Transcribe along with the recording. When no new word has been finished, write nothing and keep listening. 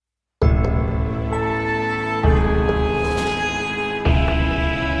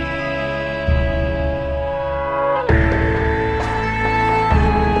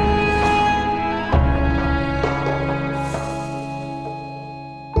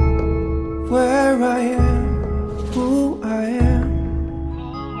where I am, who I am.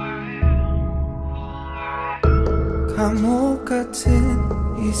 감옥 같은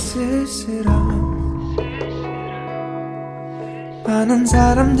이 쓸쓸함. 많은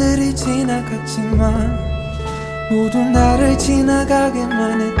사람들이 지나갔지만 모두 나를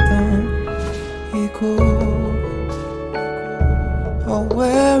지나가게만 했던 이곳. Oh,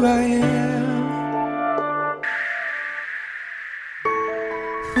 where I am.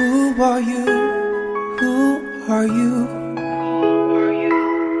 Who are you? Who are you?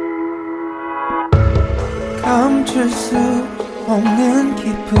 감출 수 없는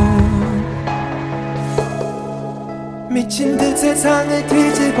기분. 미친 듯 세상을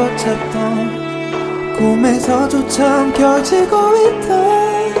뒤집어 쳤던 꿈에서조차 엉켜지고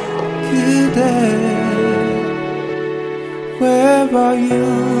있던 그대. Where are you?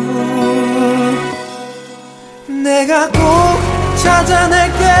 내가 꼭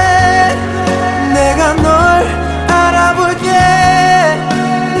찾아낼게. 내가 널 알아볼게.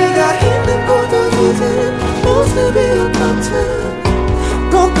 네가 있는 곳 어디든 모습이 어떻든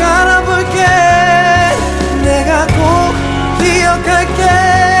꼭 알아볼게. 내가 꼭 기억할게.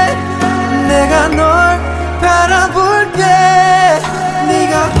 내가 널 바라볼게.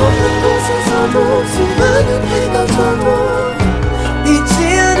 네가 없는 곳에서도 수많은 해가 져도 잊지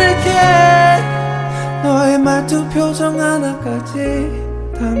않을게. 너의 말투 표정 하나까지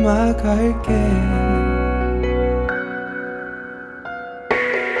담아갈게.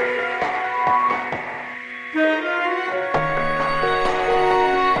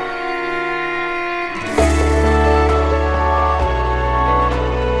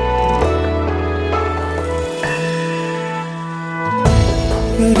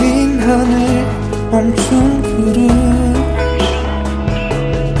 흐린 하늘 멈춘 구름.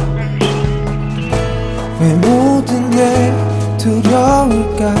 왜 모든 게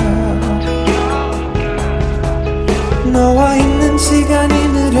두려울까. 너와 있는 시간이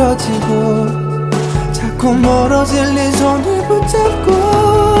느려지고 자꾸 멀어질 네 손을 붙잡고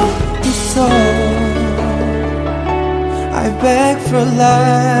있어. I beg for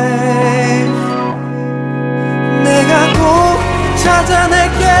life. 내가 꼭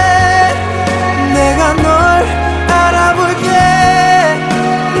찾아낼게. 내가 널 알아볼게.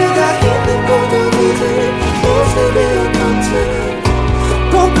 네가 있는 곳 어디든 모습이 어떤지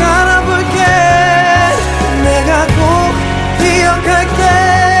꼭 알아볼게. 내가 꼭 기억할게.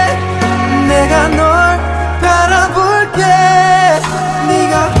 내가 널 바라볼게.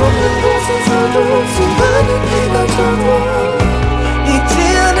 네가 없는 곳에서도 수많은 해가 져도 잊지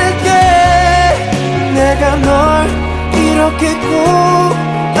않을게. 내가 널 이렇게 꼭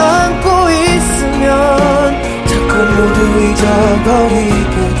안고 있으면 자꾸 모두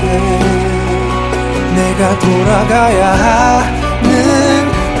잊어버리게 돼. 내가 돌아가야 하는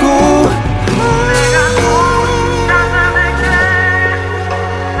곳. 내가 꼭 찾아낼게.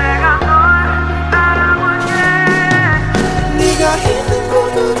 내가 널 알아볼게. 네가 있는 곳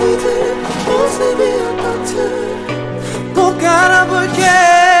어디든 모습이 어떻든 꼭 알아볼게.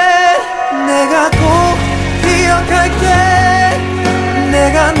 내가 꼭 기억할게.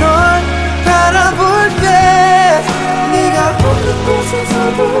 내가 널 바라볼게. 네가 없는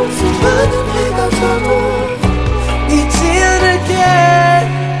곳에서도 수많은 해가 져도 잊지 않을게.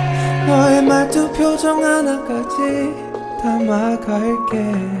 너의 말투 표정 하나까지 담아갈게.